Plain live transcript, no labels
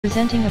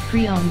Presenting a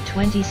pre-owned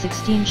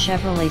 2016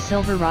 Chevrolet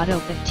Silverado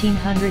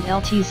 1500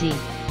 LTZ.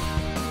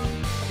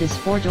 This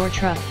four-door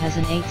truck has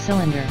an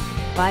 8-cylinder,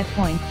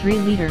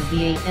 5.3-liter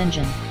V8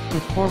 engine,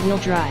 with four-wheel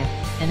drive,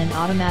 and an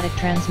automatic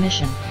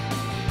transmission.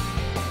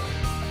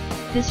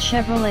 This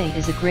Chevrolet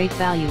is a great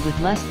value with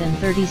less than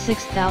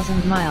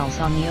 36,000 miles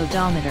on the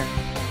odometer.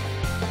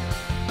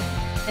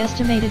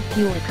 Estimated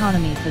fuel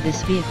economy for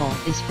this vehicle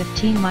is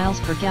 15 miles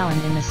per gallon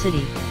in the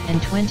city,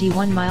 and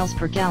 21 miles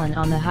per gallon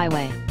on the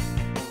highway.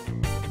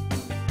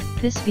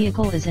 This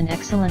vehicle is in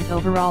excellent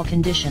overall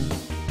condition.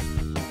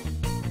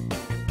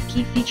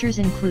 Key features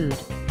include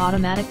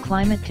automatic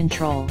climate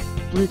control,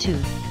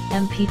 Bluetooth,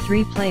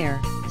 MP3 player,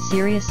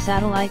 Sirius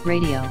satellite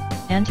radio,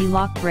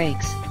 anti-lock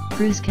brakes,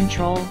 cruise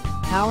control,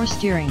 power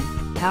steering,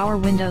 power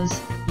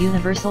windows,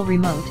 universal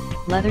remote,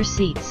 leather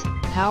seats,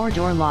 power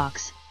door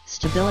locks,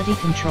 stability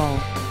control,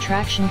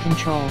 traction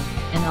control,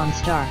 and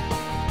OnStar.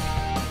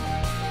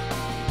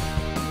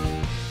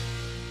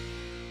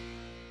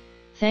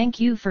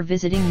 Thank you for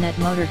visiting Net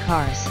Motor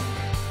Cars.